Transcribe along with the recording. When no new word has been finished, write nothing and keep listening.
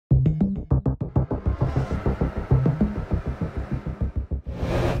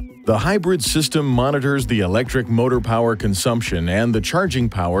The hybrid system monitors the electric motor power consumption and the charging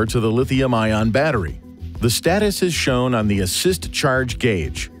power to the lithium-ion battery. The status is shown on the assist charge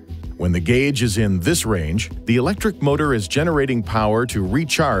gauge. When the gauge is in this range, the electric motor is generating power to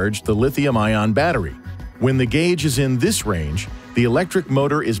recharge the lithium-ion battery. When the gauge is in this range, the electric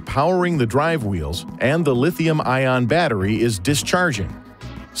motor is powering the drive wheels and the lithium-ion battery is discharging.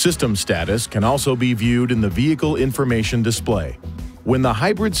 System status can also be viewed in the vehicle information display. When the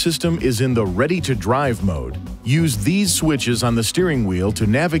hybrid system is in the ready-to-drive mode, use these switches on the steering wheel to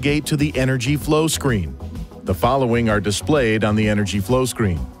navigate to the energy flow screen. The following are displayed on the energy flow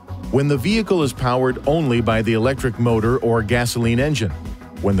screen. When the vehicle is powered only by the electric motor or gasoline engine.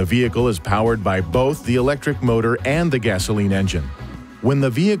 When the vehicle is powered by both the electric motor and the gasoline engine. When the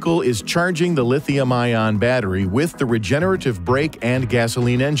vehicle is charging the lithium-ion battery with the regenerative brake and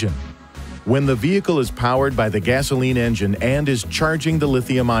gasoline engine. When the vehicle is powered by the gasoline engine and is charging the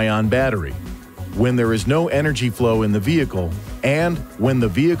lithium-ion battery. When there is no energy flow in the vehicle, and when the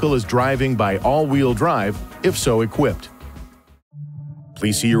vehicle is driving by all-wheel drive, if so equipped.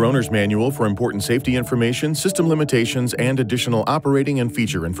 Please see your owner's manual for important safety information, system limitations, and additional operating and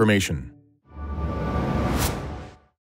feature information.